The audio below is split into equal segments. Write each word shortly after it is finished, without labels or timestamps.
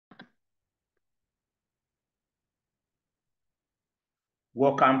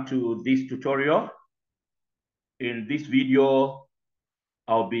Welcome to this tutorial. In this video,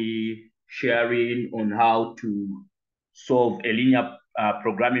 I'll be sharing on how to solve a linear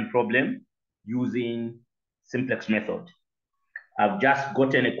programming problem using Simplex method. I've just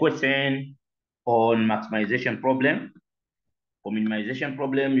gotten a question on maximization problem. For minimization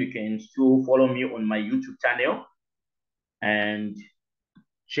problem, you can still follow me on my YouTube channel and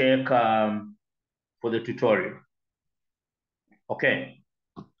check for the tutorial. Okay.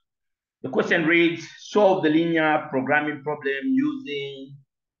 The question reads, solve the linear programming problem using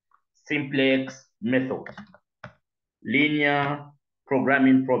Simplex method. Linear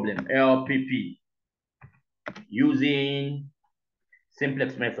programming problem, LPP, using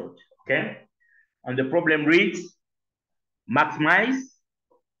Simplex method, okay? And the problem reads, maximize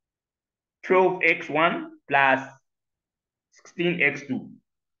 12x1 plus 16x2.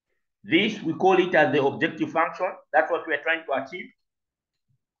 This, we call it as the objective function. That's what we are trying to achieve.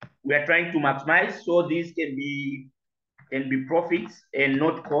 We are trying to maximize, so this can be profits and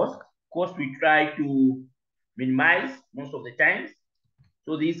not cost. Cost we try to minimize most of the times.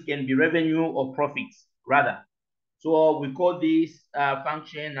 So this can be revenue or profits rather. So we call this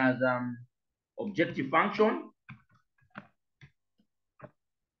function as objective function.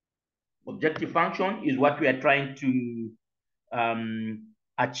 Objective function is what we are trying to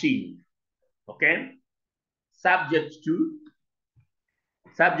achieve. Okay. Subject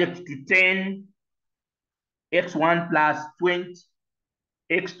to 10 x1 plus 20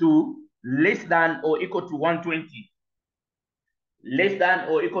 x2 less than or equal to 120. Less than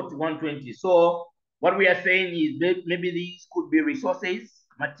or equal to 120. So what we are saying is that maybe these could be resources,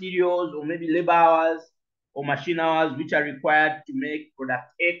 materials, or maybe labor hours or machine hours which are required to make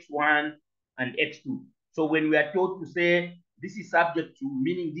product X1 and X2. So when we are told to say this is subject to,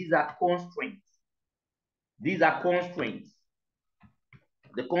 meaning these are constraints. These are constraints.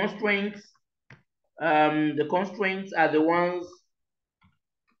 The constraints are the ones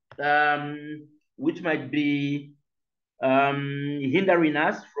which might be hindering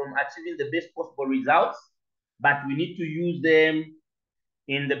us from achieving the best possible results, but we need to use them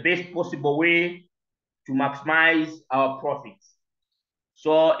in the best possible way to maximize our profits.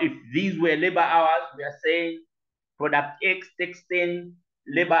 So if these were labor hours, we are saying product X takes 10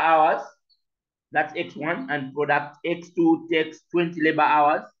 labor hours, that's X1, and product X2 takes 20 labor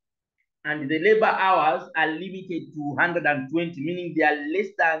hours. And the labor hours are limited to 120, meaning they are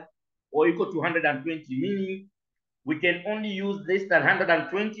less than or equal to 120, meaning we can only use less than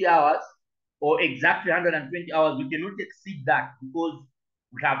 120 hours or exactly 120 hours. We cannot exceed that because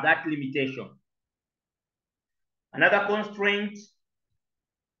we have that limitation. Another constraint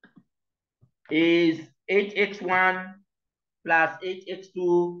is 8x1 plus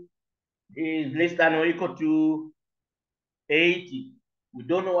 8x2 is less than or equal to 80. We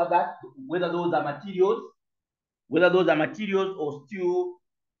don't know whether those are materials, or still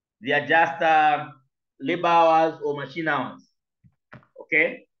they are just labor hours or machine hours.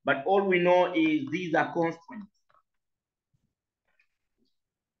 Okay, but all we know is these are constraints.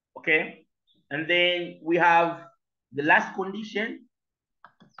 Okay, and then we have the last condition.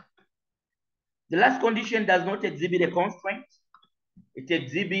 The last condition does not exhibit a constraint. It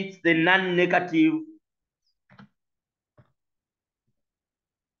exhibits the non-negative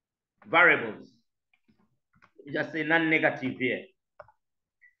variables. We just say non-negative here.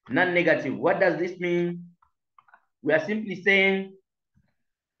 Non-negative. What does this mean? We are simply saying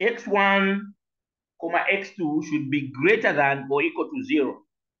x1, x2 should be greater than or equal to 0.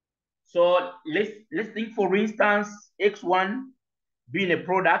 So let's think, for instance, x1 being a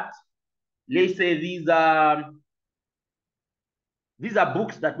product. Let's say these are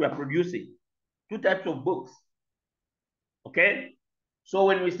books that we are producing. Two types of books. Okay. So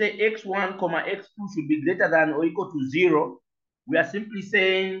when we say x1, x2 should be greater than or equal to 0, we are simply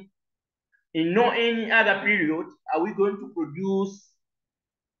saying in no any other period are we going to produce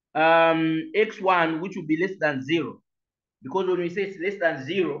x1 which will be less than 0. Because when we say it's less than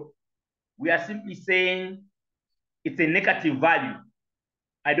 0, we are simply saying it's a negative value.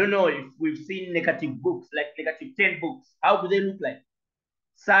 I don't know if we've seen negative books, like negative 10 books. How do they look like?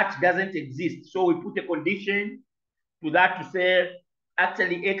 Such doesn't exist. So we put a condition to that to say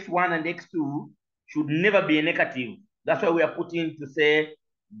actually x1 and x2 should never be a negative. That's why we are putting to say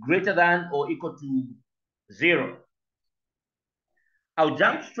greater than or equal to 0. I'll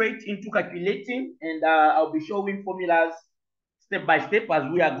jump straight into calculating, and I'll be showing formulas step by step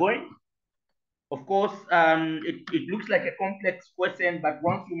as we are going. Of course, it looks like a complex question, but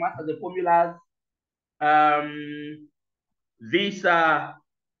once you master the formulas, this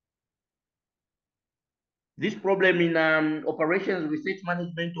This problem in operations research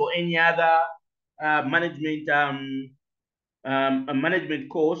management or any other management a management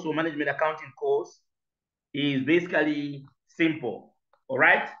course or management accounting course is basically simple. All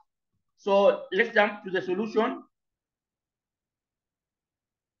right. So let's jump to the solution.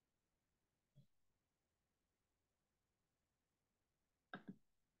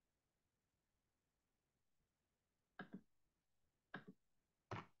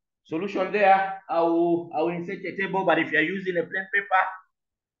 Solution there, I will insert a table, but if you're using a plain paper,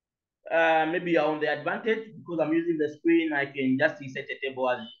 maybe you're on the advantage because I'm using the screen, I can just insert a table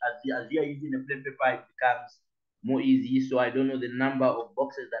as you're using a plain paper, it becomes more easy. So I don't know the number of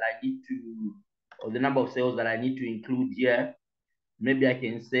boxes that I need to, or the number of cells that I need to include here. Maybe I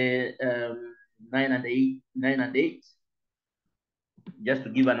can say 9 and 8, just to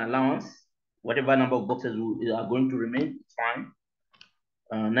give an allowance. Whatever number of boxes are going to remain, it's fine.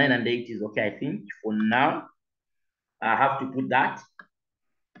 9 and 8 is okay, I think. For now, I have to put that.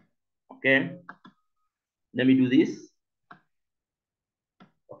 Okay. Let me do this.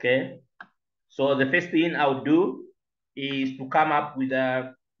 Okay. So the first thing I'll do is to come up with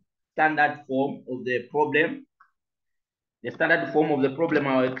a standard form of the problem. The standard form of the problem,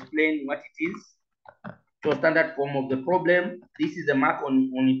 I'll explain what it is. So standard form of the problem, this is a mark on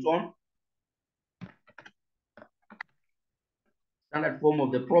its own. Standard form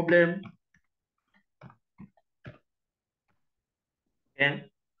of the problem. Okay.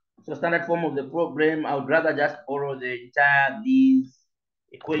 So standard form of the problem, I would rather just borrow the entire these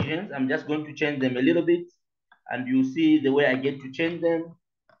equations. I'm just going to change them a little bit, and you see the way I get to change them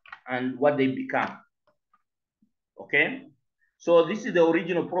and what they become. Okay. So this is the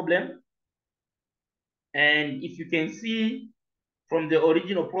original problem. And if you can see from the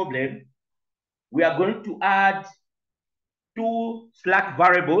original problem, we are going to add two slack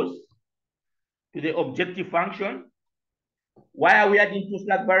variables to the objective function. Why are we adding two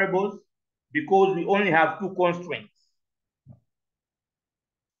slack variables? Because we only have two constraints.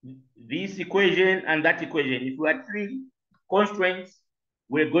 This equation and that equation. If we had three constraints,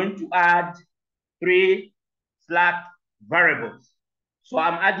 we're going to add three slack variables. So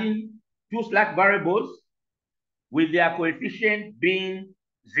I'm adding two slack variables with their coefficient being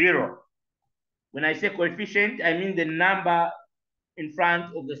 0. When I say coefficient, I mean the number in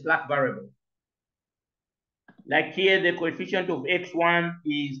front of the slack variable. Like here, the coefficient of x1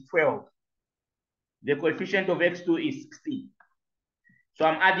 is 12. The coefficient of x2 is 16. So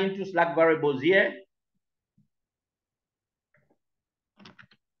I'm adding two slack variables here.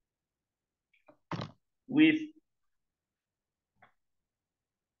 With,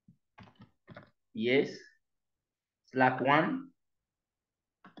 yes, slack 1.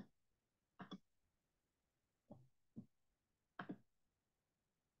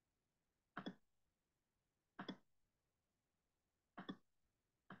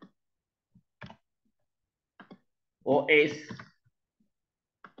 Or S,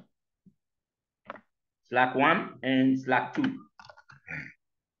 slack 1 and slack 2.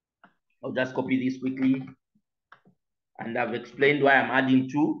 I'll just copy this quickly. And I've explained why I'm adding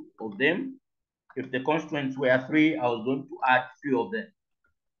two of them. If the constraints were 3, I was going to add 3 of them.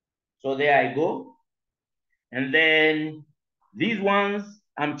 So there I go. And then these ones,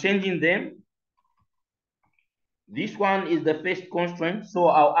 I'm changing them. This one is the first constraint, so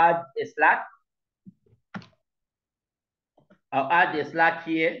I'll add a slack. I'll add a slack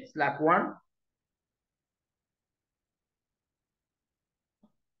here, slack 1.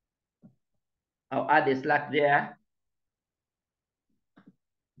 I'll add a slack there.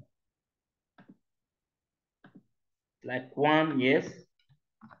 Slack 1, yes.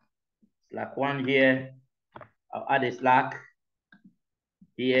 Slack 1 here. I'll add a slack.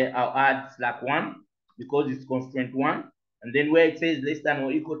 Here, I'll add slack 1 because it's constraint 1. And then where it says less than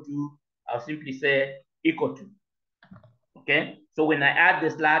or equal to, I'll simply say equal to. Okay? So when I add the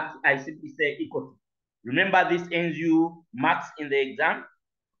slack, I simply say equal to. Remember, this earns you marks in the exam.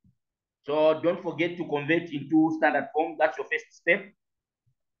 So don't forget to convert into standard form. That's your first step.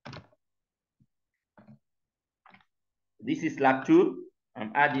 This is slack 2.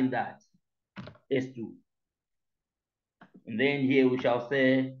 I'm adding that, S2. And then here we shall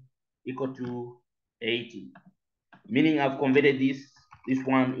say equal to 80. Meaning I've converted this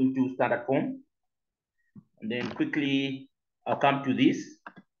one into standard form. And then quickly, I'll come to this.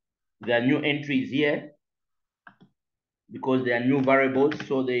 There are new entries here because they are new variables.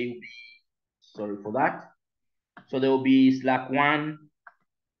 So they will be, sorry for that. So there will be slack 1,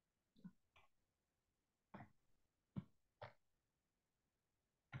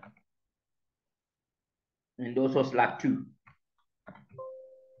 and also slack 2.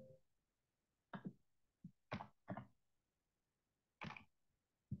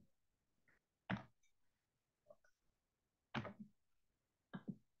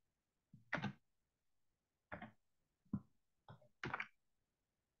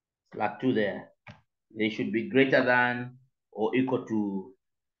 slack 2 there. They should be greater than or equal to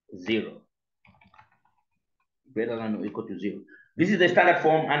 0. Greater than or equal to 0. This is the standard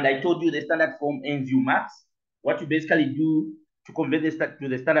form, and I told you the standard form ends you max. What you basically do to convert this to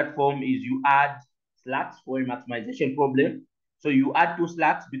the standard form is you add slacks for a maximization problem. So you add 2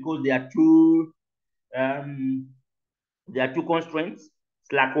 slacks because there are two constraints,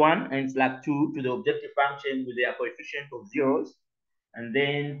 slack 1 and slack 2, to the objective function with their coefficient of zeros. And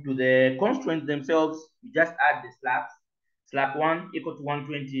then to the constraints themselves, we just add the slacks. Slack 1 equal to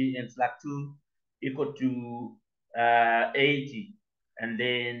 120 and slack 2 equal to 80. And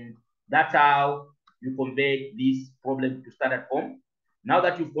then that's how you convert this problem to standard form. Now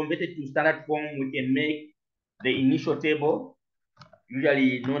that you've converted to standard form, we can make the initial table,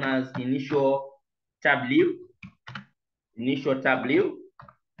 usually known as initial tableau.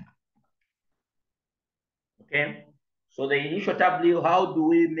 Okay, so the initial tableau, how do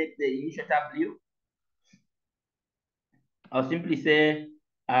we make the initial tableau? I'll simply say,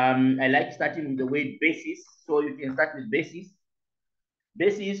 I like starting with the word basis. So you can start with basis.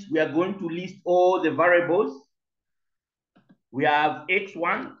 Basis, we are going to list all the variables. We have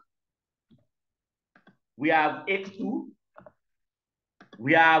x1, we have x2,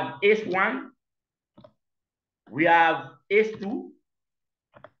 we have s1, we have s2.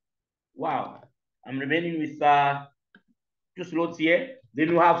 Wow, I'm remaining with 2 slots here.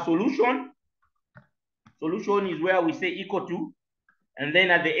 Then we have solution. Solution is where we say equal to, and then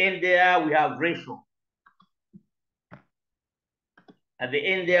at the end there we have ratio. At the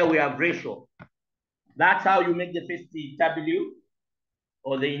end there we have ratio. That's how you make the first tableau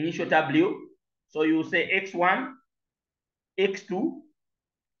or the initial tableau. So you say x1, x2,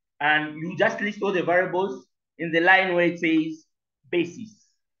 and you just list all the variables in the line where it says basis.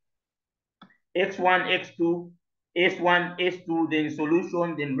 x1, x2, s1, s2, then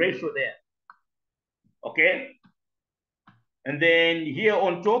solution, then ratio there. Okay? And then here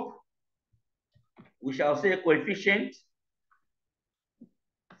on top, we shall say coefficient.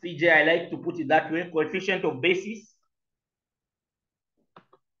 CJ, I like to put it that way, coefficient of basis.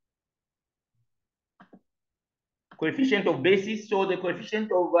 Coefficient of basis. So the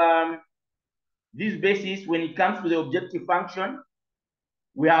coefficient of this basis, when it comes to the objective function,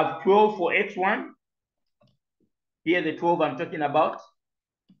 we have 12 for x1. Here the 12 I'm talking about.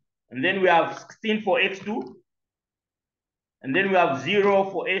 And then we have 16 for x2. And then we have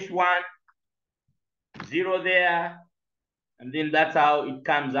 0 for s1. 0 there. And then that's how it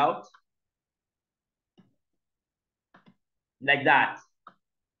comes out. Like that.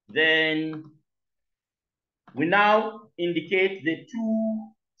 Then we now indicate the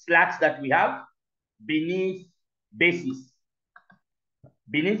 2 slacks that we have beneath basis.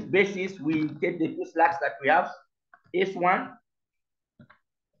 Beneath basis, we indicate the 2 slacks that we have, S1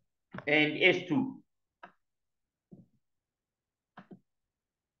 and S2.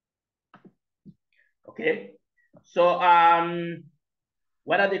 Okay, so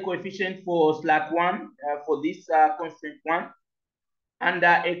what are the coefficients for slack 1 for this constraint 1?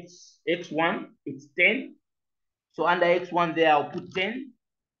 Under x1, it's 10. So under x1 there, I'll put 10.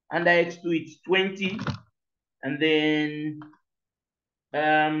 Under x2, it's 20. And then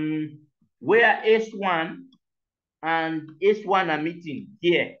where S1 and S1 are meeting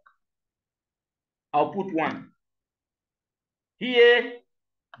here, I'll put 1. Here,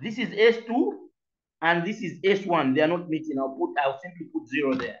 this is S2 and this is S1. They are not meeting. I'll simply put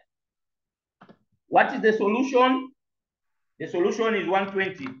 0 there. What is the solution? The solution is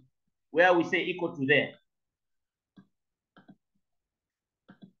 120, where we say equal to there.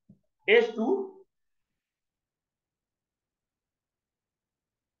 S2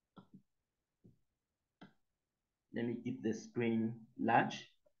 let me keep the screen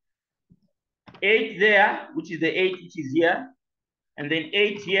large. 8 there, which is the 8 which is here, and then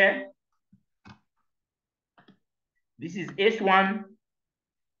 8 here. This is S1.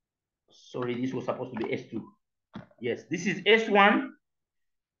 Sorry, this was supposed to be S2. Yes, this is S1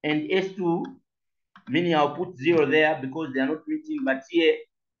 and S2, meaning I'll put 0 there because they are not meeting, but here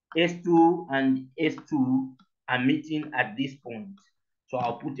S2 and S2 are meeting at this point. So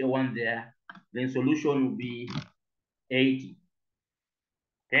I'll put a 1 there. Then solution will be 80.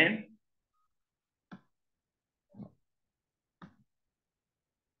 Okay?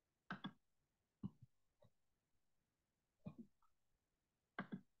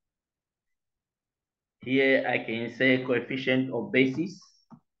 Here I can say coefficient of basis.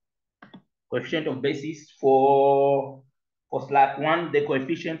 Coefficient of basis for slack 1, the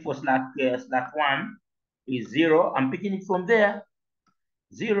coefficient for slack 1 is 0. I'm picking it from there,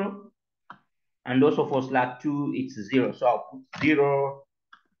 0. And also for slack 2, it's 0. So I'll put 0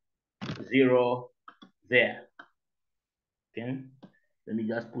 0 there. Okay, let me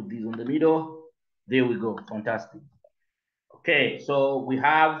just put these on the middle. There we go. Fantastic. Okay, so we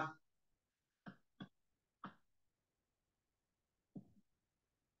have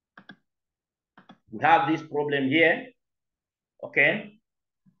this problem here. Okay,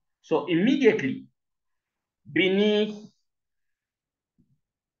 so immediately beneath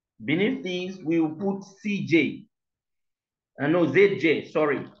these we will put CJ. No, ZJ,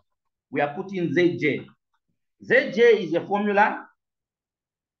 sorry. We are putting ZJ. ZJ is a formula.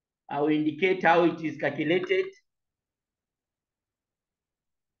 I will indicate how it is calculated.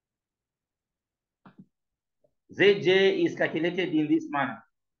 ZJ is calculated in this manner.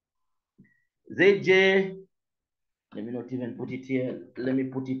 ZJ, let me not even put it here. Let me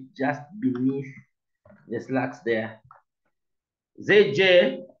put it just beneath the slacks there.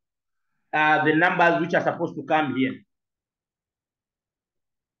 ZJ are the numbers which are supposed to come here.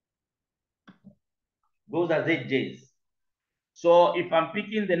 Those are ZJs. So if I'm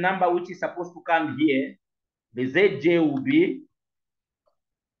picking the number which is supposed to come here, the ZJ will be,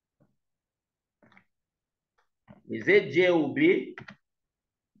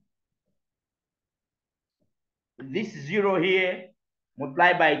 this 0 here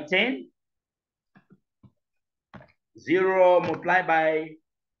multiplied by 10, 0 multiplied by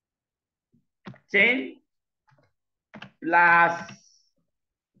 10 plus,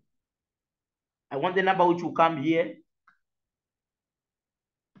 I want the number which will come here.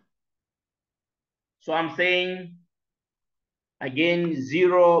 So I'm saying, again,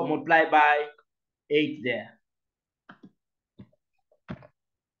 0 multiplied by 8 there.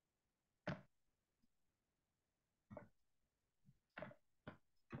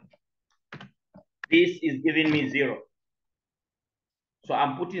 This is giving me 0. So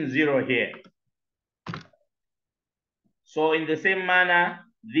I'm putting 0 here. So in the same manner,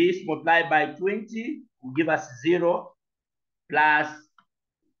 this multiplied by 20 will give us 0 plus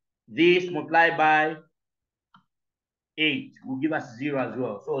this multiplied by 8 will give us 0 as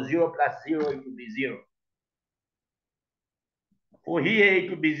well. So 0 plus 0, it will be 0. For here, it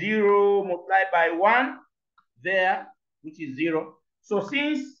will be 0 multiplied by 1 there, which is 0. So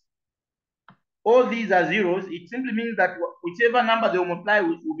since all these are zeros, it simply means that whichever number they will multiply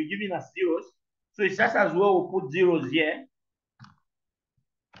with will be giving us zeros. So it's just as well we put zeros here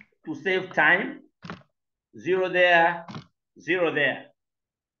to save time. 0 there, 0 there.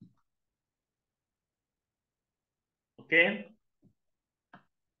 Okay?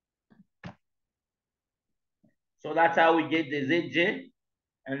 So that's how we get the ZJ.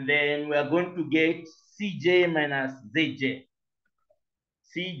 And then we are going to get CJ minus ZJ.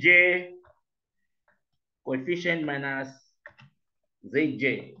 CJ coefficient minus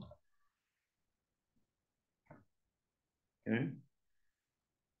ZJ. Let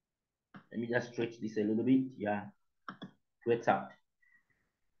me just stretch this a little bit. Yeah, stretch out.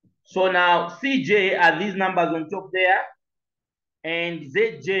 So now CJ are these numbers on top there, and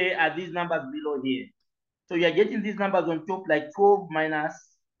ZJ are these numbers below here. So you are getting these numbers on top like 12 minus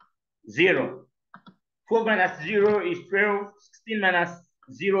 0. 12 minus 0 is 12. 16 minus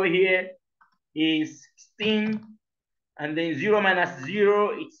 0 here is 16. And then 0 minus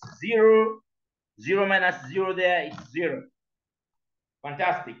 0, it's 0. 0 minus 0 there, it's 0.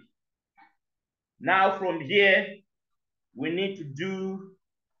 Fantastic. Now from here, we need to do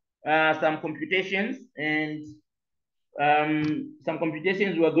some computations, and some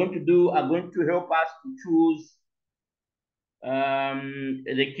computations we are going to do are going to help us to choose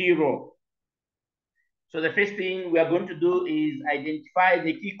the key row. So the first thing we are going to do is identify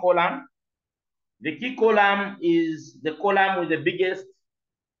the key column. The key column is the column with the biggest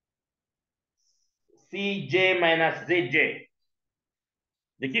Cj minus Zj.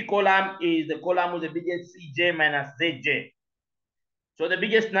 The key column is the column with the biggest Cj minus Zj. So the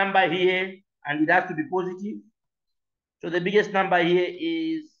biggest number here, and it has to be positive. So the biggest number here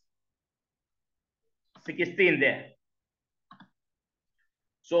is 16 there.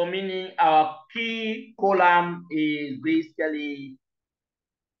 So meaning our key column is basically,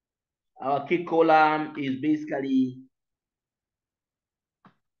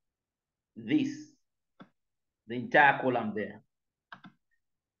 this, the entire column there.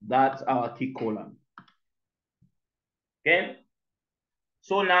 That's our key column. Okay.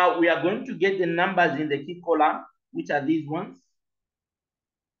 So now we are going to get the numbers in the key column, which are these ones.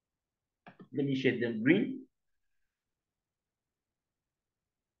 Let me shade them green.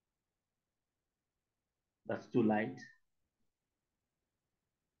 That's too light.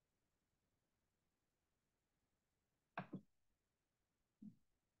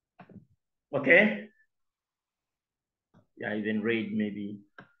 Okay. Yeah, even red maybe.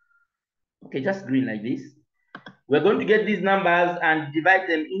 Okay, just green like this. We're going to get these numbers and divide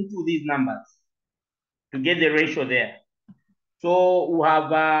them into these numbers to get the ratio there. So we have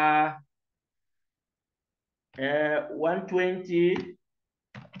 120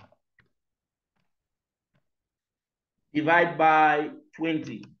 divided by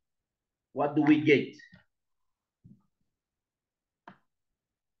 20. What do we get?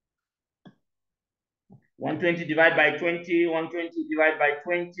 120 divided by 20, 120 divided by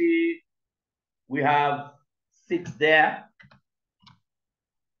 20. We have 6 there.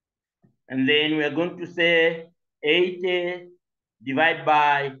 And then we are going to say 80 divided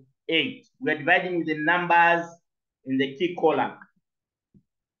by 8. We are dividing with the numbers in the key column.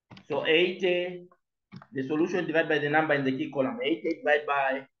 So 80, the solution divided by the number in the key column. 80 divided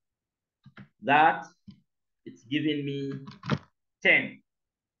by that, it's giving me 10.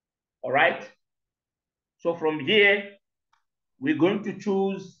 All right. So from here, we're going to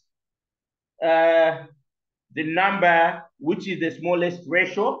choose the number which is the smallest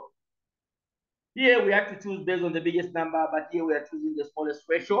ratio. Here we have to choose based on the biggest number, but here we are choosing the smallest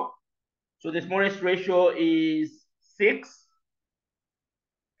ratio. So the smallest ratio is 6,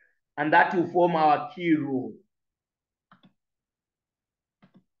 and that will form our key row.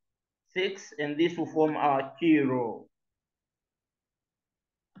 6, and this will form our key row.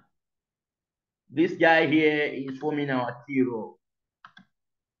 This guy here is forming our key row.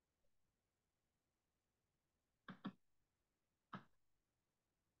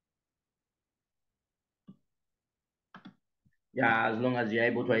 Yeah, as long as you're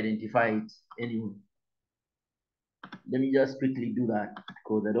able to identify it anyway. Let me just quickly do that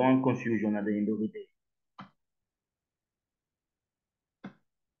because I don't want confusion at the end of the day.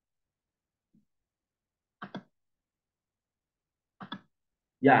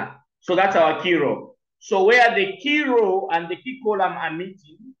 Yeah, so that's our key row. So where the key row and the key column are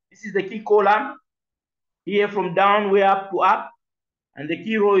meeting, this is the key column. Here from down, way up to up, and the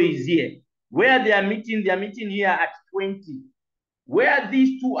key row is here. Where they are meeting here at 20. Where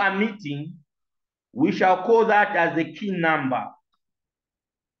these two are meeting, we shall call that as the key number.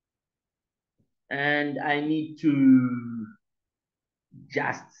 And I need to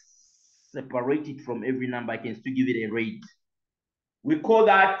just separate it from every number. I can still give it a rate. We call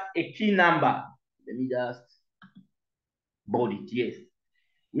that a key number. Let me just bold it, yes.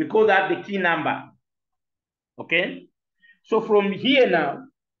 We call that the key number, okay? So from here now,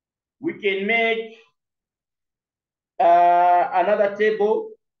 we can make another table,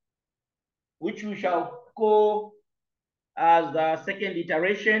 which we shall call as the second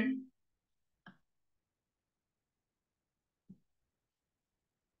iteration.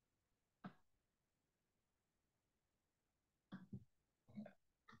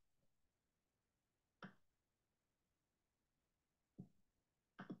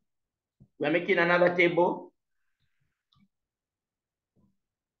 We're making another table.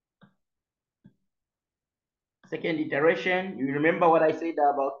 Second iteration. You remember what I said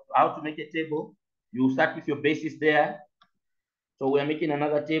about how to make a table? You start with your basis there. So we're making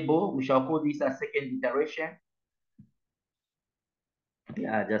another table. We shall call this a second iteration.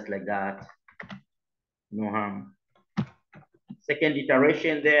 Yeah, just like that. No harm. Second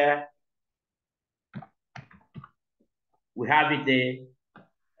iteration there. We have it there.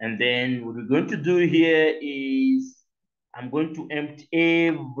 And then what we're going to do here is I'm going to empty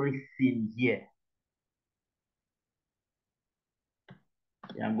everything here.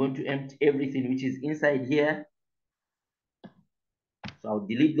 Yeah, I'm going to empty everything which is inside here. So I'll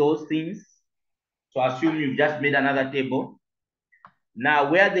delete those things. So assume you've just made another table. Now,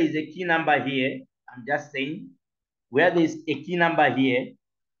 where there is a key number here, I'm just saying, where there is a key number here,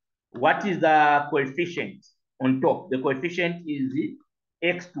 what is the coefficient on top? The coefficient is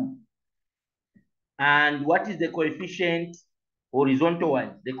x2. And what is the coefficient horizontal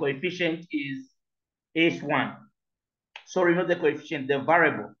wise? The coefficient is h1. Sorry, not the coefficient, the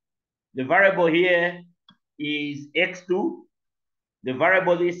variable. The variable here is x2. The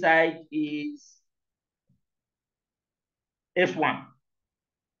variable this side is h1.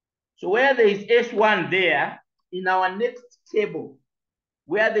 So where there is h1 there, in our next table,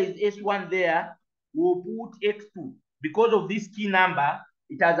 where there is h1 there, we'll put x2. Because of this key number,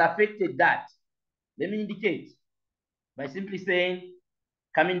 it has affected that. Let me indicate by simply saying,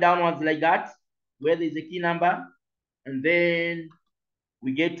 coming downwards like that, where there is a key number, and then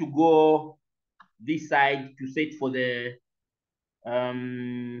we get to go this side to set for the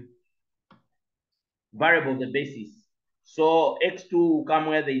variable, the basis. So x2 will come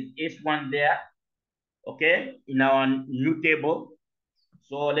where there is h1 there, okay, in our new table.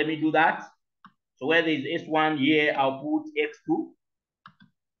 So let me do that. So where there is h1 here, I'll put x2.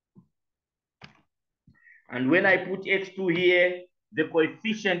 And when I put x2 here, the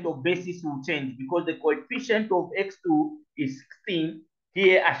coefficient of basis will change because the coefficient of x2 is 16.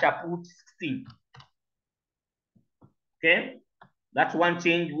 Here I shall put 16. Okay, that's one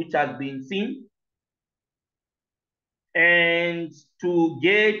change which has been seen. And to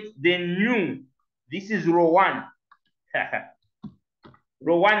get the new, this is row 1.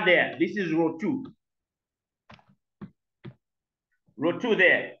 Row 1 there. This is row 2. Row 2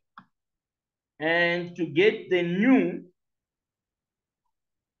 there. And to get the new,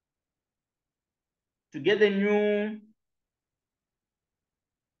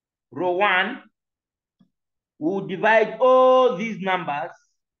 row 1, we'll divide all these numbers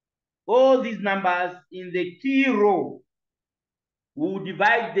in the key row. We'll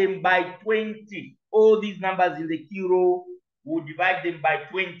divide them by 20. All these numbers in the key row, we'll divide them by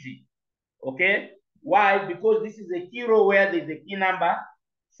 20. Okay? Why? Because this is a key row where there's a key number.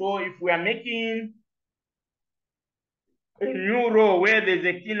 So if we are making a new row where there's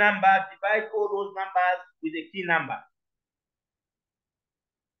a key number, divide all those numbers with a key number.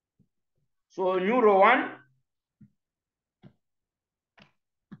 So new row 1,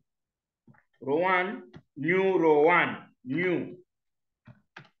 new row 1, new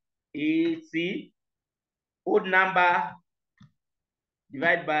is the odd number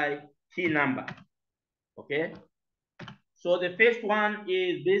divided by key number. Okay? So the first one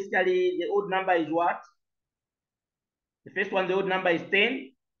is basically the odd number is what? The first one, the odd number is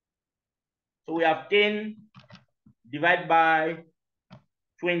 10. So we have 10 divided by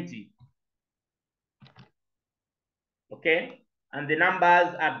 20. Okay? And the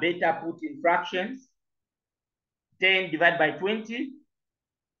numbers are better put in fractions. 10 divided by 20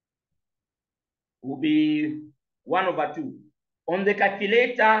 will be 1/2. On the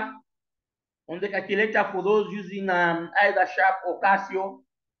calculator, for those using either Sharp or Casio,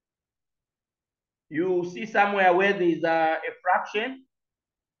 you see somewhere where there is a fraction,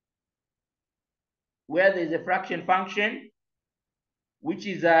 where there is a fraction function, which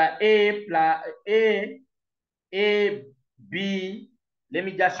is a plus a b. Let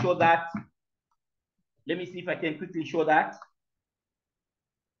me just show that. Let me see if I can quickly show that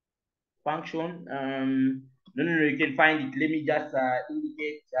function. No, you can find it. Let me just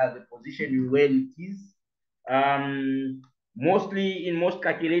indicate the position where it is. Mostly in most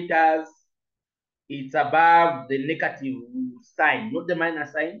calculators, it's above the negative sign, not the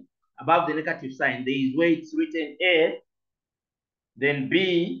minus sign, above the negative sign. There is where it's written A, then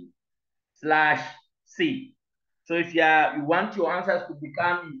B slash C. So if you want your answers to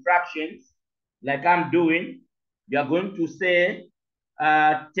become in fractions, like I'm doing, you are going to say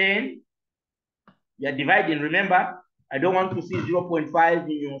 10. You're dividing. Remember, I don't want to see 0.5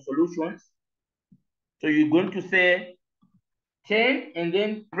 in your solutions. So you're going to say 10 and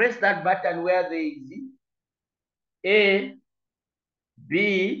then press that button where there is A,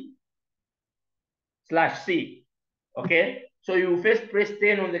 B, slash C. Okay? So you first press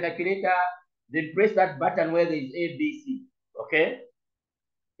 10 on the calculator, then press that button where there is A, B, C. Okay?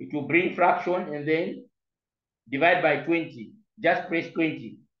 It will bring fraction and then divide by 20. Just press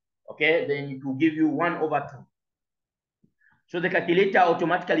 20. Okay? Then it will give you 1/2. So the calculator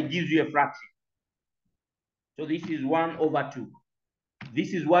automatically gives you a fraction. So this is 1/2.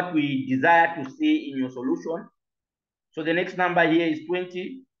 This is what we desire to see in your solution. So the next number here is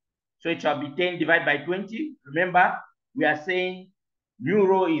 20. So it shall be 10 divided by 20. Remember, we are saying new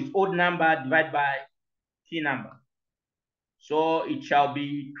row is odd number divided by key number. So it shall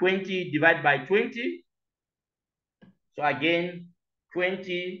be 20 divided by 20. So again,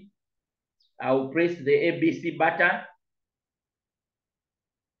 20, I will press the ABC button.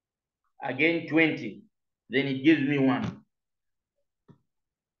 Again, 20. Then it gives me 1.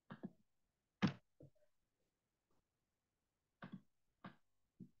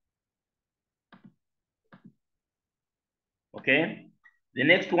 Okay. The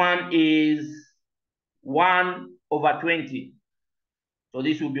next one is 1/20. So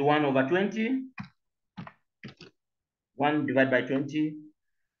this will be 1/20. 1 divided by 20.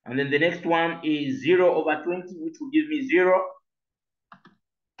 And then the next one is 0/20, which will give me 0.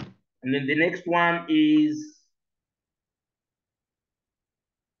 And then the next one is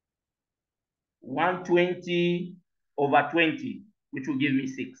 120/20, which will give me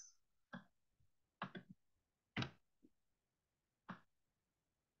 6.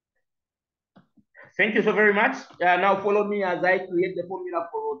 Thank you so very much. Now follow me as I create the formula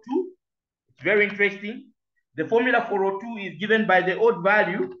for row 2. It's very interesting. The formula for row 2 is given by the odd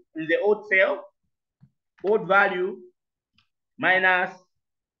value in the odd cell. Odd value minus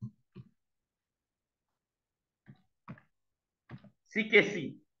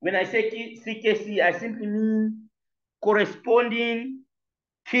CKC. When I say CKC, I simply mean corresponding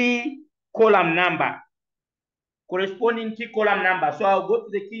key column number. Corresponding key column number. So I'll go to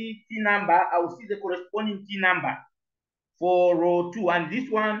the key number. I will see the corresponding key number for row 2. And this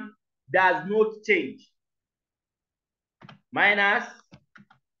one does not change. Minus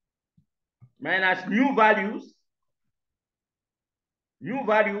new values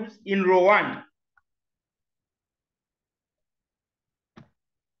in row 1.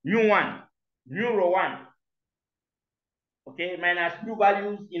 New row 1. Okay, minus new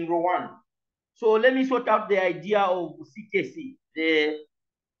values in row 1. So let me sort out the idea of CKC, the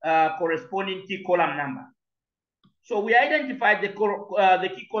corresponding key column number. So we identified the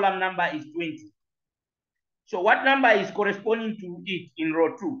key column number is 20. So what number is corresponding to it in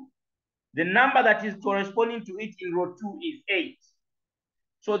row 2? The number that is corresponding to it in row 2 is 8.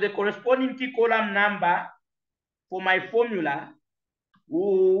 So the corresponding key column number for my formula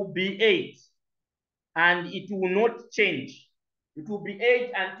will be 8. And it will not change. It will be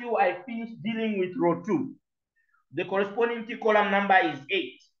 8 until I finish dealing with row 2. The corresponding key column number is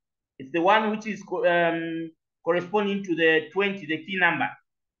 8. It's the one which is corresponding to the 20, the key number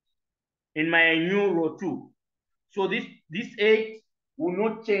in my new row 2. So this 8 will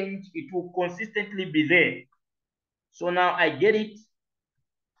not change. It will consistently be there. So now I get it.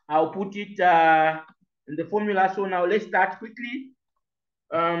 I'll put it in the formula. So now let's start quickly.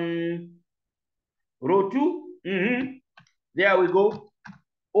 Row 2. There we go.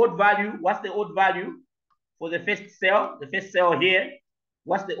 Odd value. What's the odd value for the first cell? The first cell here.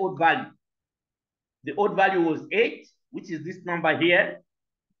 What's the odd value? The odd value was 8, which is this number here.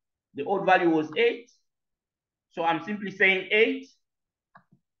 The odd value was 8. So I'm simply saying 8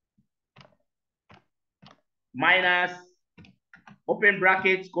 minus open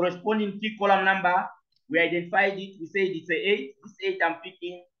brackets corresponding key column number. We identified it. We said it's a 8. This 8 I'm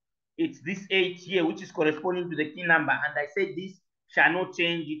picking. It's this 8 here, which is corresponding to the key number. And I said this shall not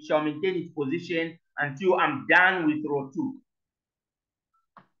change. It shall maintain its position until I'm done with row 2.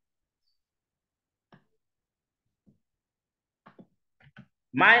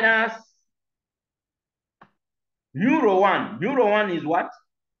 Minus new row 1. New row 1 is what?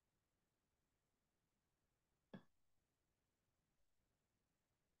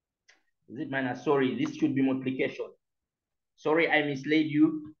 Is it minus? Sorry, this should be multiplication. Sorry, I misled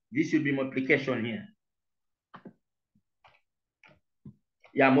you. This should be multiplication here.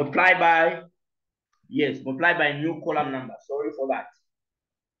 Yeah, multiply by, yes, multiply by new column number. Sorry for that.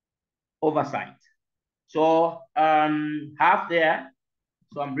 Oversight. So half there.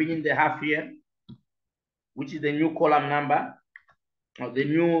 So I'm bringing the half here, which is the new column number, or the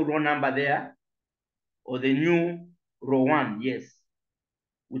new row number there, or the new row 1, yes,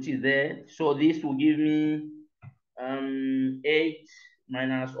 which is there. So this will give me 8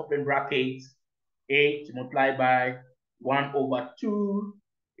 minus open brackets, 8 multiplied by 1/2.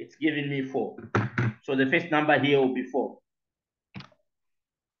 It's giving me 4. So the first number here will be 4.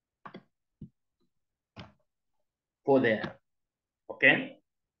 4 there. Okay?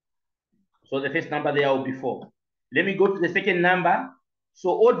 So the first number there will be 4. Let me go to the second number.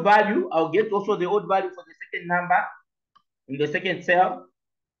 So odd value, I'll get also the odd value for the second number in the second cell.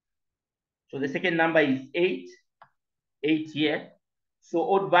 So the second number is 8. 8 here. So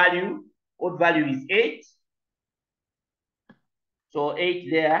odd value is 8. So 8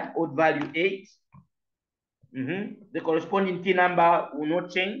 there, odd value 8. The corresponding key number will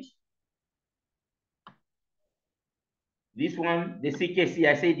not change. This one, the CKC,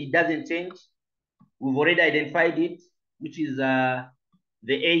 I said it doesn't change. We've already identified it, which is the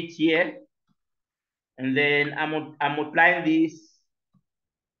 8 here. And then I'm multiplying this.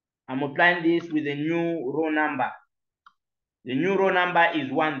 I'm multiplying this with a new row number. The new row number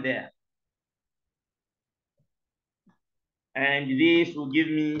is 1 there. And this will give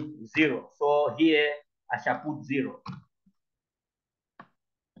me 0. So here I shall put 0.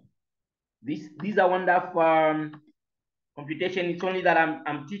 These are wonderful computation. It's only that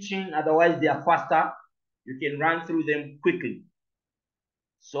I'm teaching, otherwise they are faster. You can run through them quickly.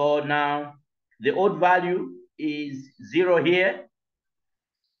 So now the odd value is 0 here.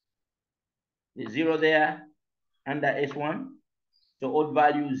 The 0 there under S1. So odd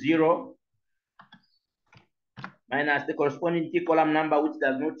value 0 minus the corresponding key column number, which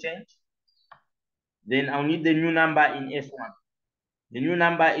does not change. Then I'll need the new number in S1. The new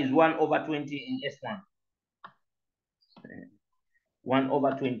number is 1/20 in S1.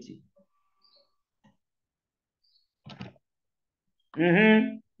 1/20.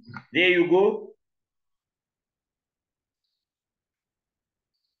 There you go.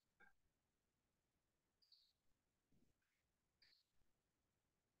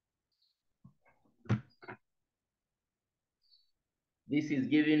 This is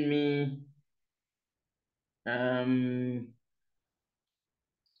giving me 0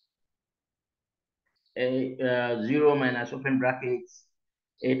 minus open brackets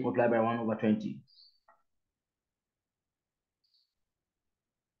 8 multiplied by 1 over 20.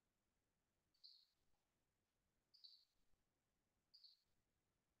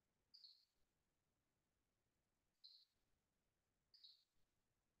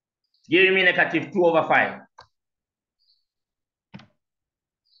 It's giving me negative 2 over 5.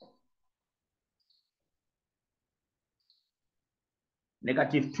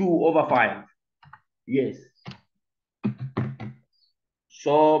 Negative 2 over 5. Yes.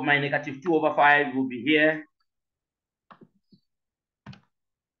 So my negative 2 over 5 will be here.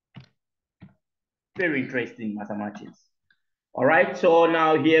 Very interesting mathematics. All right, so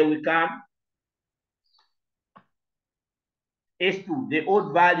now here we come. S2, the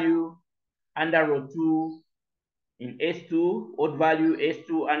odd value under row 2 in S2, odd value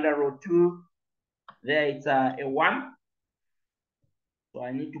S2 under row 2. There it's a 1. So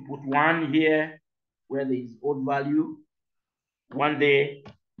I need to put 1 here where there is odd value, 1 there.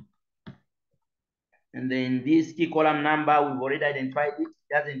 And then this key column number, we've already identified it. It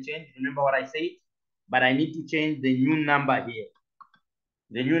doesn't change. Remember what I said? But I need to change the new number here.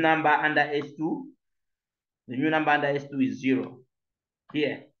 The new number under S2, the new number under S2 is 0.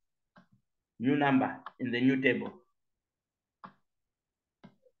 Here, new number in the new table.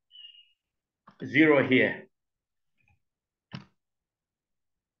 0 here.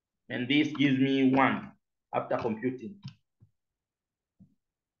 And this gives me 1 after computing.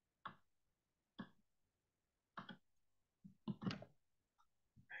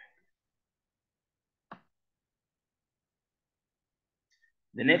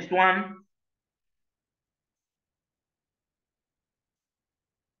 The next one,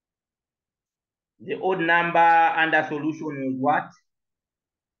 the odd number under solution was what?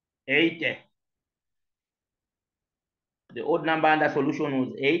 80. The odd number under solution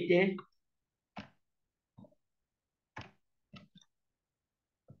was 80.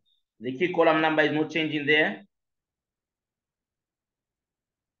 The key column number is not changing there.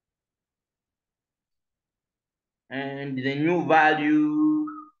 And the new value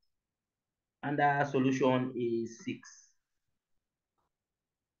under solution is 6.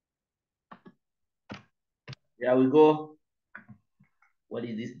 There we go. What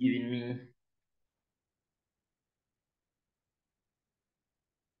is this giving me?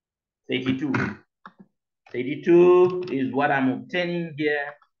 32. 32 is what I'm obtaining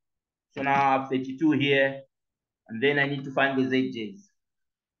here. So now I have 32 here. And then I need to find the ZJs.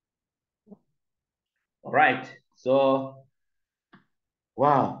 All right. So,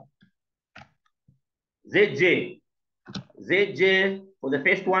 wow. ZJ for the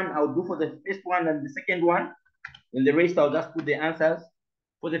first one, I'll do for the first one and the second one. In the rest, I'll just put the answers.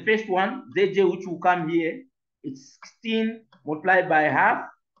 For the first one, ZJ, which will come here, it's 16 multiplied by half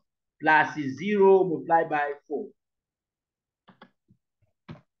plus 0 multiplied by 4.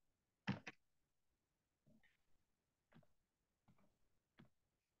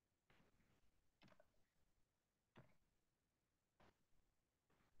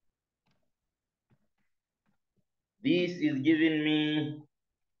 This is giving me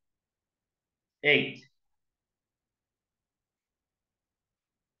 8.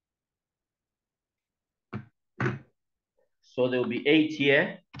 So there will be 8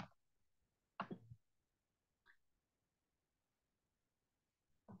 here.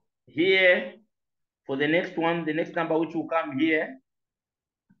 Here, for the next one, the next number which will come here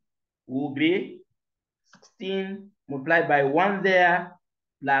will be 16 multiplied by 1 there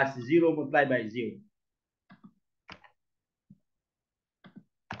plus 0 multiplied by 0.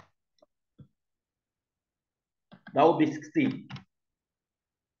 That will be 16.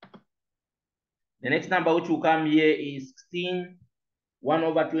 The next number which will come here is 16, 1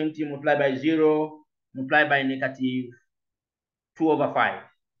 over 20 multiplied by 0 multiplied by negative 2 over 5.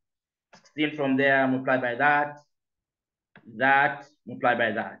 16 from there multiplied by that multiplied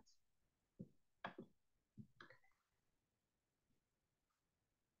by that.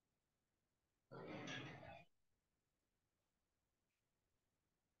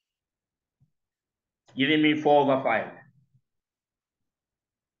 Giving me 4 over 5.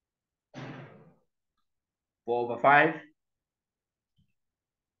 4 over 5.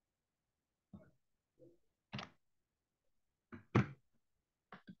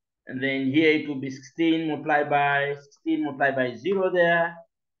 And then here it will be 16 multiplied by 0 there,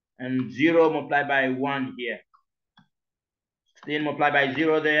 and 0 multiplied by 1 here. 16 multiplied by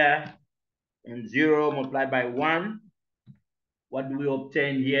 0 there, and 0 multiplied by 1. What do we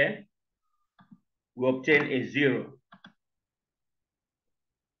obtain here? We obtain a 0.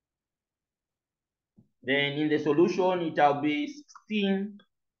 Then in the solution, it will be 16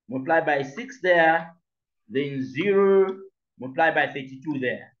 multiplied by 6 there, then 0 multiplied by 32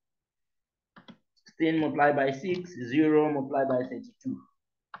 there. 16 multiplied by 6, 0 multiplied by 32.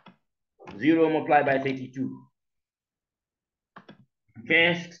 0 multiplied by 32.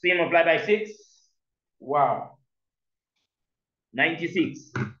 Okay, 16 multiplied by 6. Wow.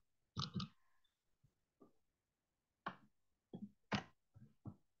 96.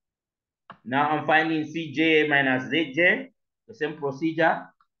 Now I'm finding Cj minus Zj, the same procedure.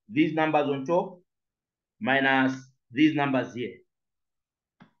 These numbers on top minus these numbers here.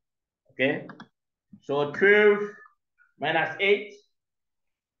 Okay, so 12 minus 8.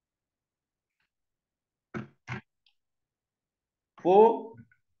 4.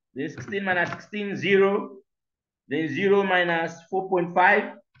 Then 16 minus 16, 0. Then 0 minus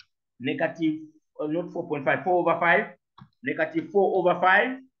 4.5, negative, not 4.5, 4 over 5, negative 4 over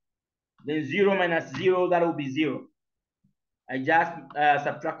 5. Then 0 minus 0, that will be 0. I just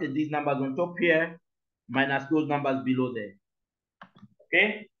subtracted these numbers on top here, minus those numbers below there.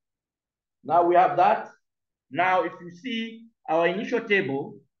 Okay, now we have that. Now, if you see our initial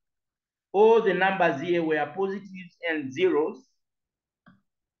table, all the numbers here were positives and zeros.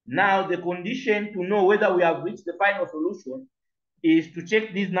 Now, the condition to know whether we have reached the final solution is to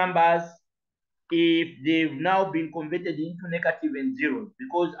check these numbers if they've now been converted into negative and zeros,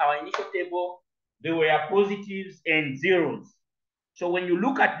 because our initial table, they were positives and zeros. So when you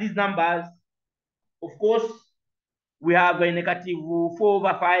look at these numbers, of course, we have a negative 4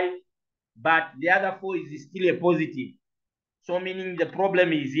 over 5, but the other 4 is still a positive. So meaning the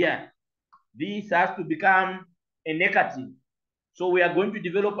problem is here. This has to become a negative. So we are going to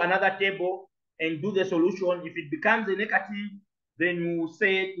develop another table and do the solution. If it becomes a negative, then you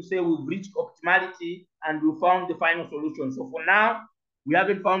say we've reached optimality and we found the final solution. So for now, we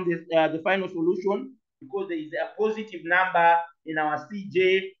haven't found the final solution because there is a positive number in our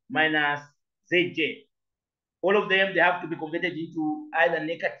Cj minus Zj. All of them, they have to be converted into either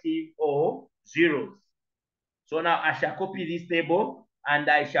negative or zeros. So now I shall copy this table and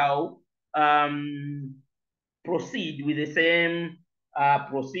I shall proceed with the same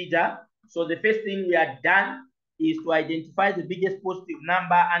procedure. So the first thing we are done is to identify the biggest positive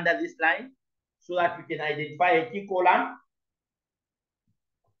number under this line so that we can identify a key column.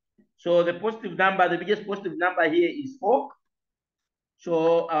 So the positive number, the biggest positive number here is 4.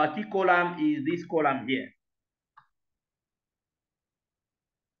 So our key column is this column here.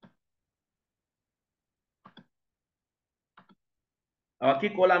 Our key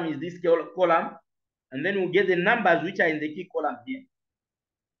column is this column, and then we'll get the numbers which are in the key column here.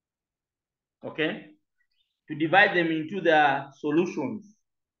 Okay, to divide them into the solutions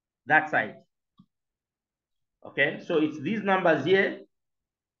that side. Okay, so it's these numbers here.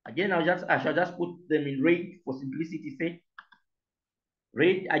 Again, I shall just put them in red for simplicity's sake.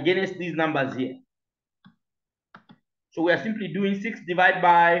 Red against these numbers here. So we are simply doing 6 divided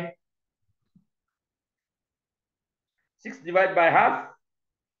by half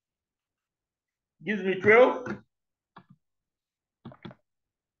gives me 12.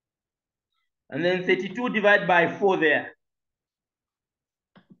 And then 32 divided by 4 there.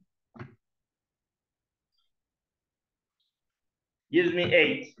 Gives me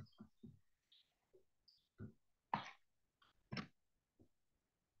 8.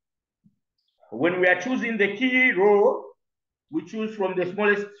 When we are choosing the key row, we choose from the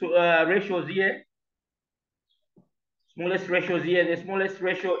smallest ratios here. Smallest ratios here, the smallest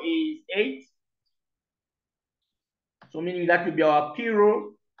ratio is 8. So meaning that will be our key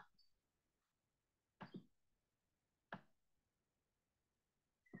row.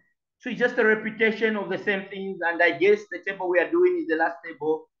 So it's just a repetition of the same things, and I guess the table we are doing is the last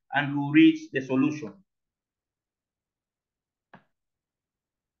table, and we'll reach the solution.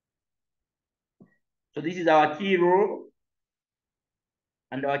 So this is our key row,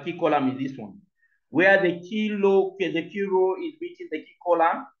 and our key column is this one. Where the key row is meeting the key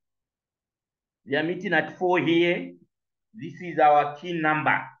column, they are meeting at 4 here. This is our key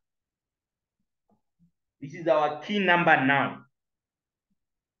number. This is our key number now.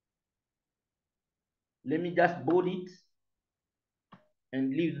 Let me just bold it and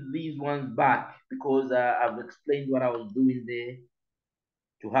leave these ones back because I've explained what I was doing there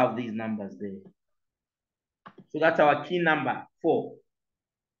to have these numbers there. So that's our key number, 4.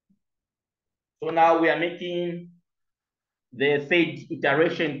 So now we are making the third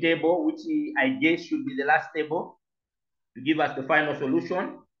iteration table, which I guess should be the last table to give us the final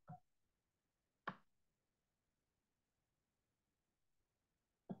solution.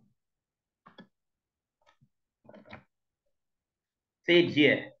 Third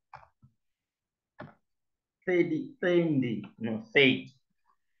here.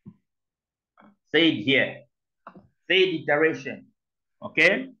 here, third iteration,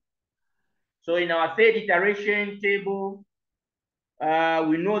 okay? So in our third iteration table,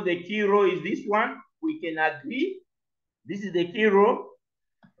 we know the key row is this one. We can agree. This is the key row.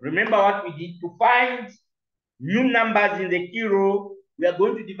 Remember what we did to find new numbers in the key row. We are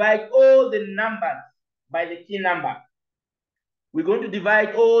going to divide all the numbers by the key number. We're going to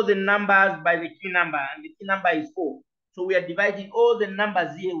divide all the numbers by the key number, and the key number is 4. So we are dividing all the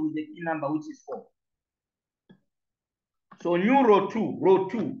numbers here with the key number, which is 4. So new row 2,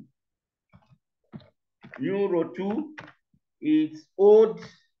 new row 2 is odd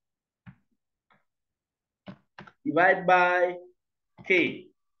divided by k.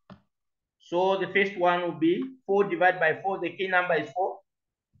 So the first one will be 4 divided by 4. The k number is 4.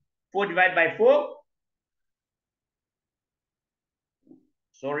 4 divided by 4.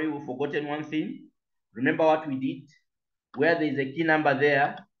 Sorry, we've forgotten one thing. Remember what we did? Where there is a key number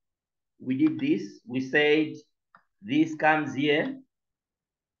there, we did this. We said this comes here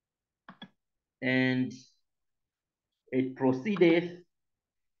and it proceedeth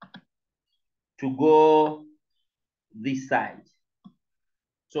to go this side.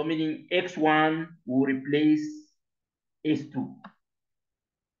 So meaning x1 will replace s2.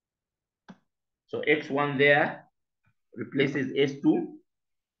 So x1 there replaces s2.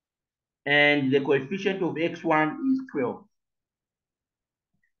 And the coefficient of x1 is 12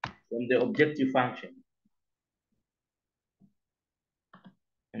 from the objective function.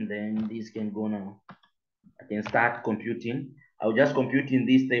 And then this can go now. I can start computing. I'll just compute in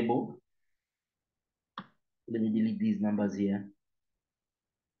this table. Let me delete these numbers here.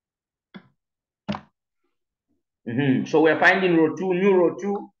 So we're finding row 2, new row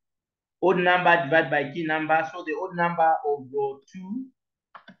 2, odd number divided by key number. So the odd number of row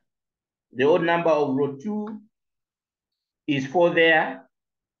 2, is 4 there,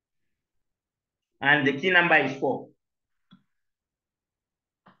 and the key number is 4.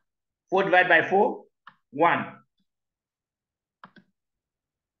 4 divided by 4, 1.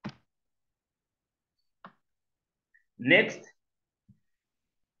 Next,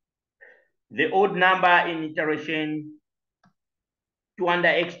 the odd number in iteration 2 under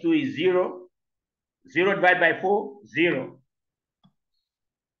x2 is 0. 0 divided by 4, 0.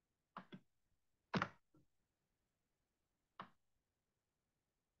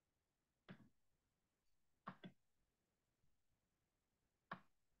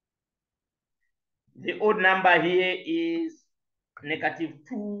 The odd number here is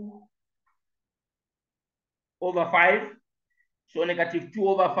 -2 over 5. So -2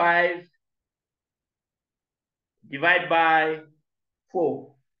 over 5 divided by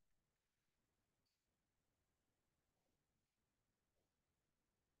 4.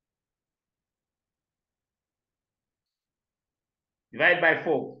 Divided by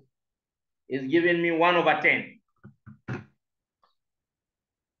 4 is giving me 1 over 10.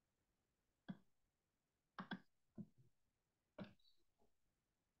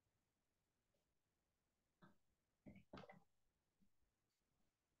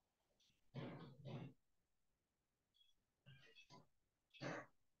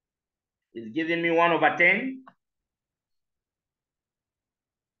 It's giving me 1 over 10.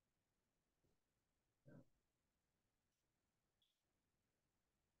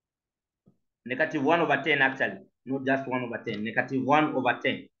 -1 over 10 actually, not just 1 over 10, -1 over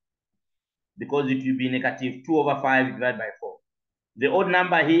 10. Because it will be -2 over 5 divided by 4. The odd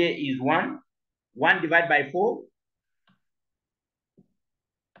number here is 1. 1 divided by 4.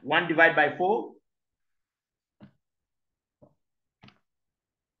 1 divided by 4.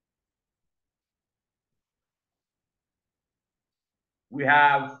 We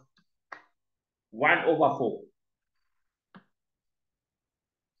have 1 over 4.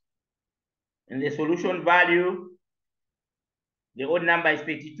 And the solution value, the odd number is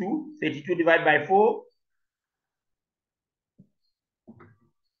 32. 32 divided by 4.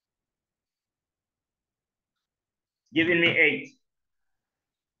 Giving me 8.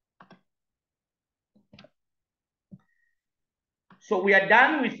 So we are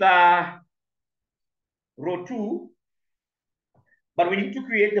done with row 2, but we need to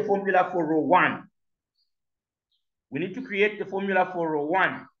create the formula for row 1. We need to create the formula for row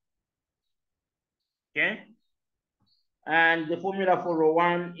 1. Okay? And the formula for row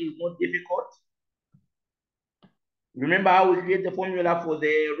 1 is not difficult. Remember how we create the formula for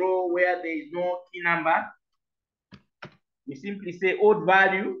the row where there is no key number? We simply say odd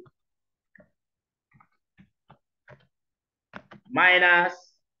value minus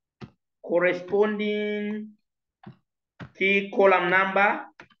corresponding key column number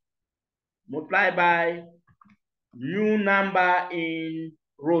multiplied by new number in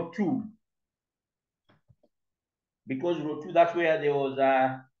row 2. Because row 2, that's where there was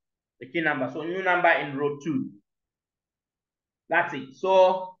the key number. So new number in row 2. That's it.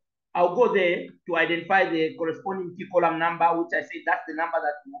 So I'll go there to identify the corresponding key column number, which I say that's the number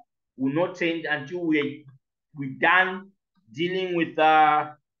that will not change until we're done dealing with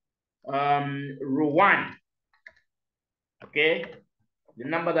row 1. Okay, the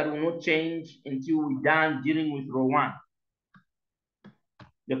number that will not change until we're done dealing with row 1.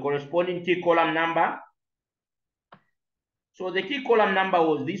 The corresponding key column number. So the key column number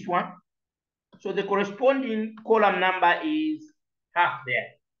was this one. So the corresponding column number is half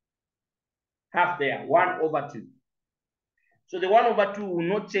there. Half there, 1/2. So the 1/2 will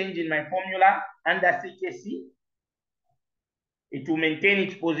not change in my formula under CKC. It will maintain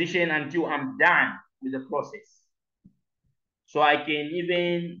its position until I'm done with the process. So I can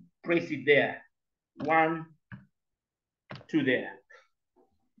even press it there. 1, 2 there.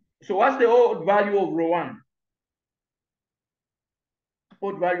 So what's the odd value of row 1?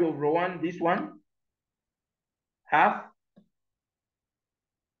 Odd value of row 1, this one, half.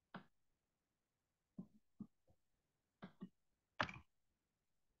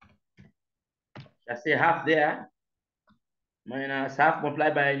 I say half there, minus half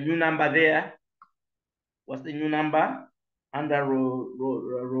multiplied by a new number there. What's the new number? Under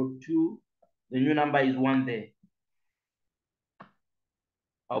row 2, the new number is 1 there.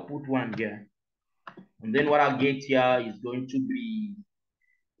 I'll put 1 here. And then what I'll get here is going to be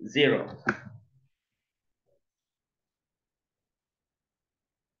 0.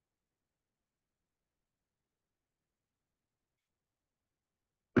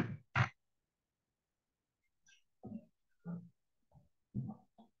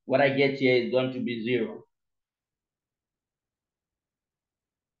 What I get here is going to be 0.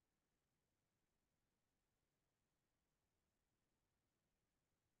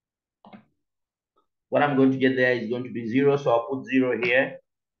 What I'm going to get there is going to be 0, so I'll put 0 here.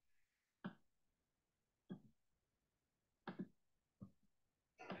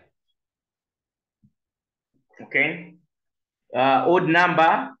 Okay. Odd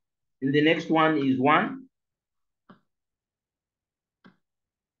number in the next one is 1.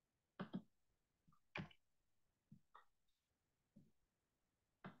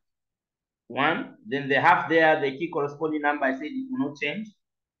 Then the half there, the key corresponding number, I said it will not change.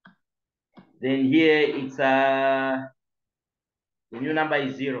 Then here it's the new number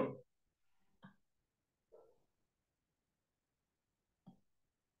is 0.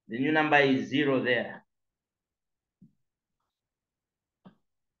 The new number is 0 there.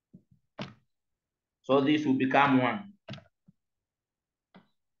 So this will become 1.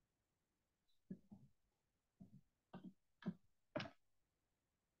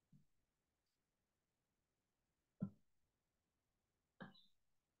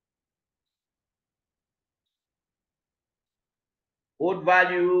 Odd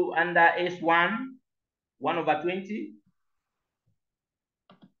value under S1, 1/20.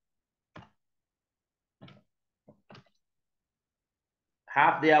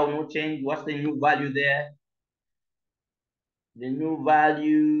 Half there will not change. What's the new value there? The new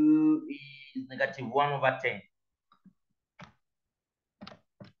value is -1/10.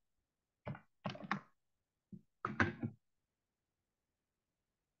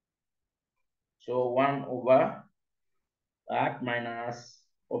 So 1 over that minus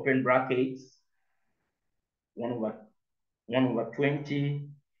open brackets 1/20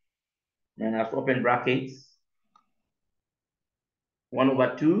 minus open brackets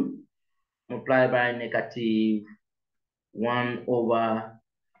 1/2 multiplied by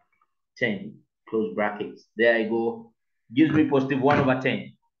 -1/10 close brackets. There I go. Gives me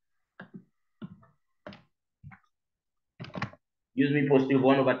 +1/10. Gives me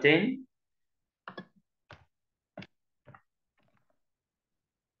 +1/10.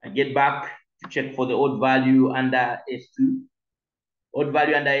 I get back to check for the odd value under S2. Odd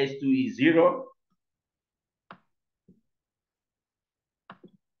value under S2 is 0.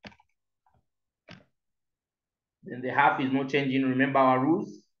 Then the half is not changing. Remember our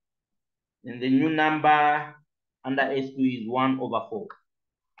rules. Then the new number under S2 is 1/4.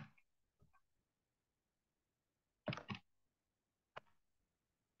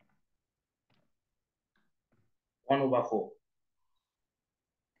 1/4.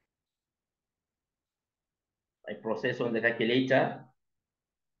 I process on the calculator.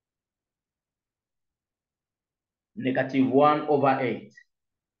 -1/8.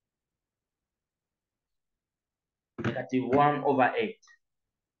 -1/8.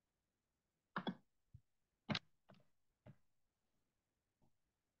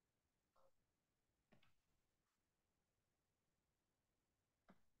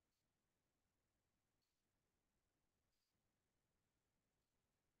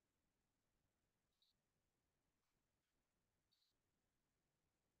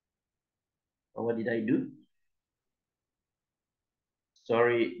 What did I do?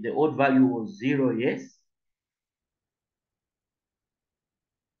 Sorry, the old value was 0, yes.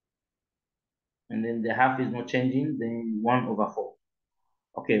 And then the half is not changing, then 1/4.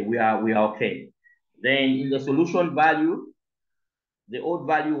 Okay, we are okay. Then in the solution value, the old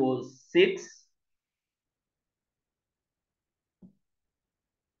value was 6.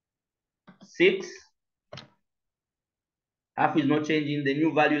 6. Half is not changing. The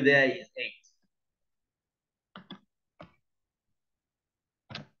new value there is 8.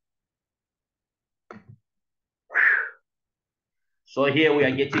 So here we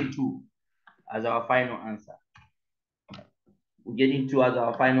are getting 2 as our final answer. We're getting 2 as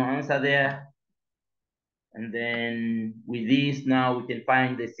our final answer there. And then with this, now we can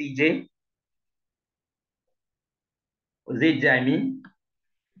find the CJ. Or ZJ, I mean.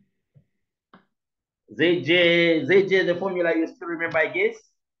 ZJ, the formula you still remember, I guess.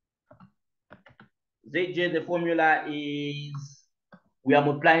 ZJ, the formula is we are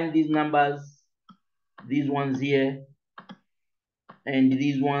multiplying these numbers, these ones here, and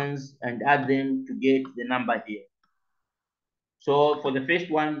these ones, and add them to get the number here. So for the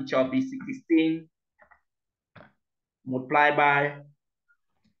first one, it shall be 16 multiplied by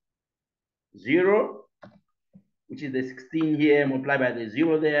 0, which is the 16 here, multiplied by the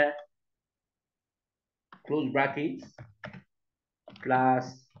 0 there, close brackets,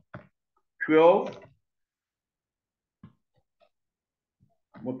 plus 12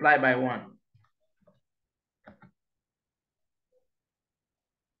 multiplied by 1.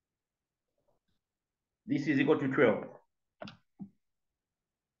 This is equal to 12.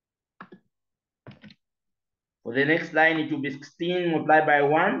 For the next line, it will be 16 multiplied by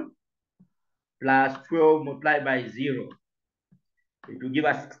 1 plus 12 multiplied by 0. It will give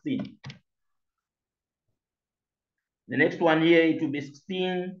us 16. The next one here, it will be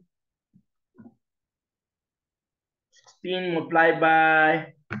 16 multiplied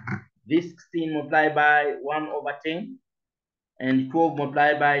by this 16 multiplied by 1/10 and 12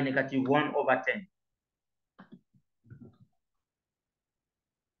 multiplied by negative 1/10.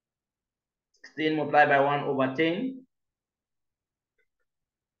 16 multiplied by 1/10.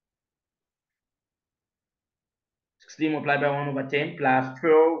 16 multiplied by 1/10 plus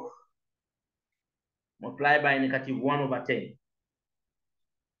 12 multiplied by negative 1/10.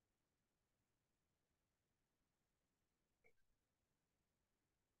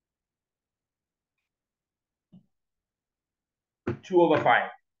 Two over 5.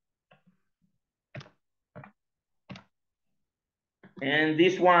 And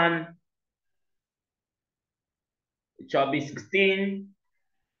this one, it shall be 16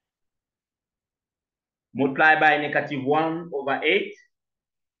 multiplied by negative 1/8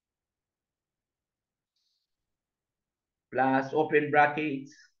 plus open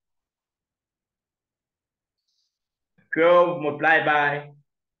brackets 12 multiplied by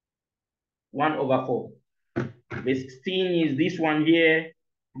 1/4. The 16 is this one here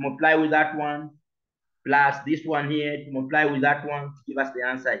to multiply with that one, plus this one here to multiply with that one to give us the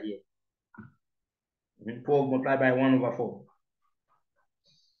answer here. And 12 multiplied by 1/4.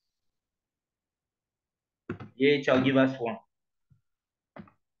 Here it shall give us 1.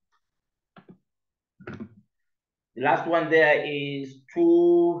 The last one there is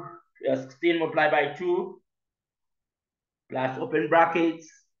 16 multiplied by 2 plus open brackets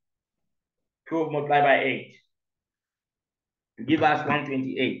 12 multiplied by 8 to give us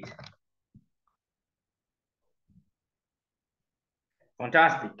 128.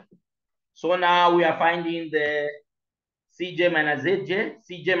 Fantastic. So now we are finding the CJ minus ZJ.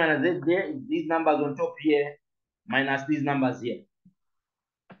 CJ minus ZJ is these numbers on top here minus these numbers here.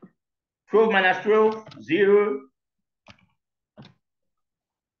 12 minus 12, 0.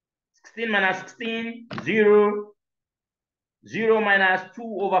 16 minus 16, 0. 0 minus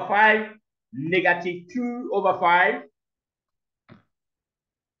 2/5, negative 2/5.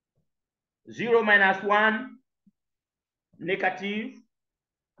 0 minus 1, negative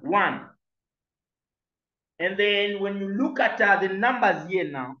 1. And then when you look at the numbers here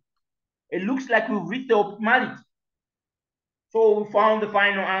now, it looks like we've reached the optimality. So we found the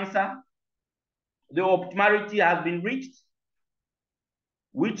final answer. The optimality has been reached,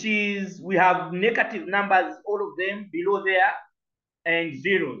 which is we have negative numbers, all of them below there, and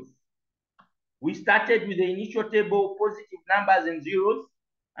zeros. We started with the initial table, positive numbers and zeros.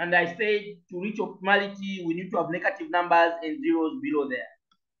 And I said to reach optimality, we need to have negative numbers and zeros below there.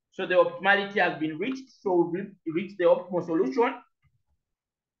 So the optimality has been reached. So we reached the optimal solution.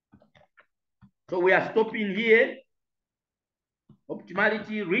 So we are stopping here.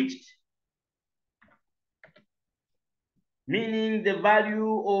 Optimality reached, meaning the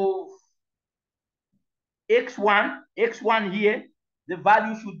value of x1 here, the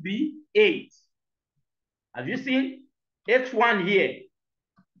value should be 8. Have you seen? x1 here,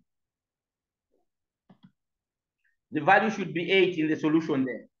 the value should be 8 in the solution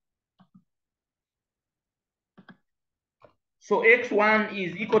there. So x1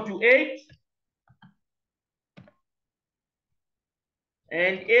 is equal to 8.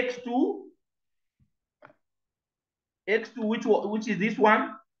 And x2, which is this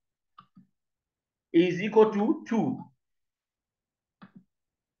one, is equal to 2.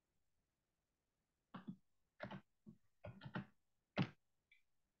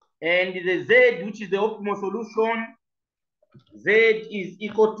 And the z, which is the optimal solution, z is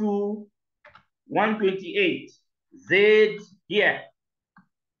equal to 128. Z here,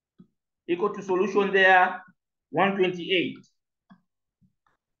 equal to solution there, 128.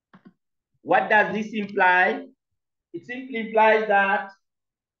 What does this imply? It simply implies that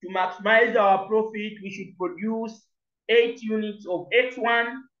to maximize our profit, we should produce 8 units of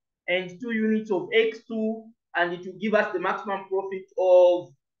X1 and 2 units of X2, and it will give us the maximum profit of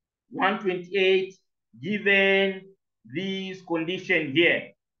 128 given this condition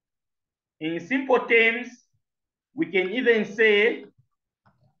here. In simple terms, we can even say,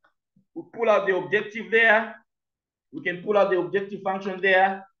 we pull out the objective there, we can pull out the objective function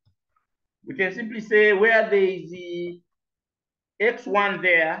there. We can simply say where there is the X1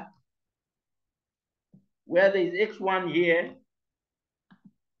 there, where there is X1 here,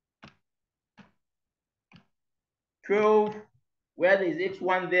 12, where there is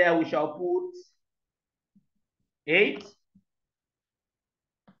X1 there, we shall put 8.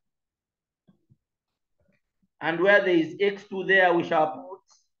 And where there is X2 there, we shall put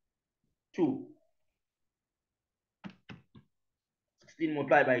 2. 16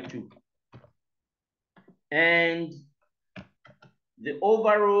 multiplied by 2. And the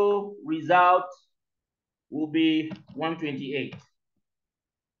overall result will be 128.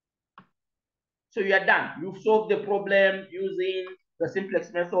 So you are done. You've solved the problem using the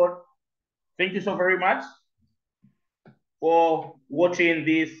simplex method. Thank you so very much for watching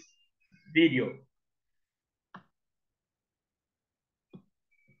this video.